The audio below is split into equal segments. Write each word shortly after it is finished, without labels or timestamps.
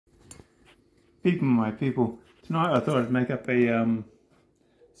People, my people. Tonight I thought I'd make up a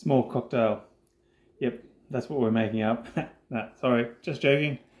small cocktail. Yep, that's what we're making up. Nah, sorry, just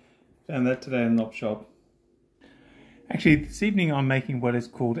joking. Found that today in the op shop. Actually, this evening I'm making what is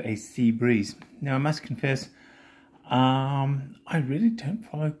called a sea breeze. Now I must confess, I really don't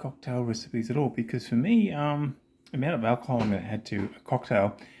follow cocktail recipes at all, because for me, the amount of alcohol I'm going to add to a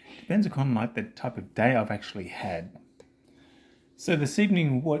cocktail depends upon like the type of day I've actually had. So this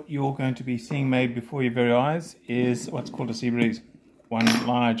evening, what you're going to be seeing made before your very eyes is what's called a sea breeze. One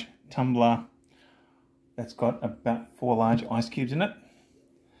large tumbler that's got about 4 large ice cubes in it.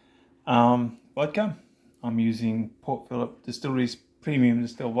 Vodka. I'm using Port Phillip Distillery's premium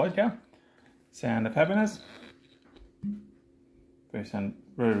distilled vodka. Sound of Happiness.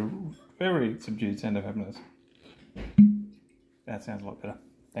 Very subdued Sound of Happiness. That sounds a lot better.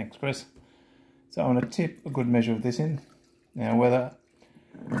 Thanks, Chris. So I'm going to tip a good measure of this in. Now whether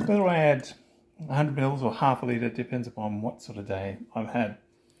I add 100 mils or half a litre depends upon what sort of day I've had.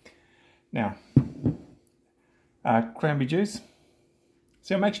 Now, cranberry juice.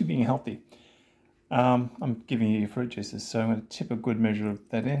 So I'm actually being healthy. I'm giving you fruit juices, so I'm going to tip a good measure of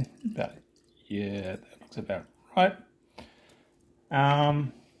that in. Yeah, that looks about right.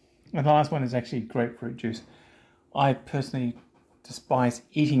 And the last one is actually grapefruit juice. I personally despise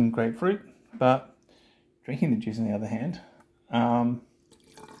eating grapefruit, but drinking the juice on the other hand, and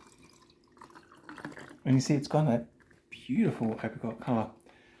you see it's got that beautiful apricot colour.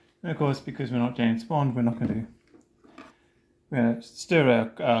 And of course, because we're not James Bond, we're going to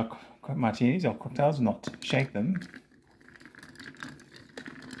stir our martinis, our cocktails, not shake them.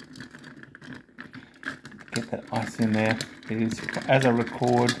 Get that ice in there. It is, as I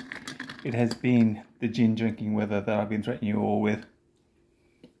record, it has been the gin drinking weather that I've been threatening you all with.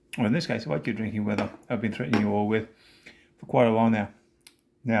 Or in this case, vodka drinking weather I've been threatening you all with for quite a while now.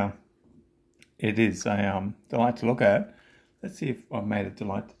 Now, it is a delight to look at. Let's see if I've made a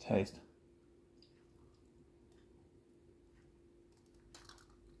delight to taste.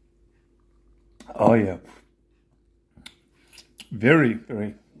 Oh yeah. Very,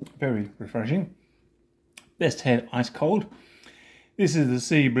 very, very refreshing. Best had ice cold. This is the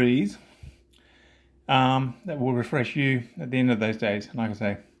sea breeze. That will refresh you at the end of those days. And like I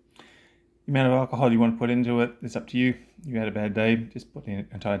say, the amount of alcohol you want to put into it, it's up to you. If you had a bad day, just put an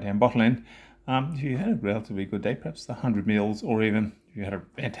entire damn bottle in. If you had a relatively good day, perhaps the 100 mils, or even if you had a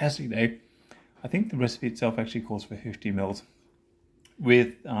fantastic day, I think the recipe itself actually calls for 50 mils,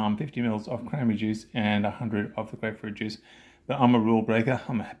 with 50 mils of cranberry juice and 100 of the grapefruit juice. But I'm a rule breaker.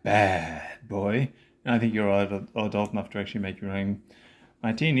 I'm a bad boy, and I think you're adult enough to actually make your own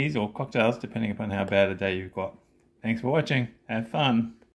martinis or cocktails, depending upon how bad a day you've got. Thanks for watching. Have fun.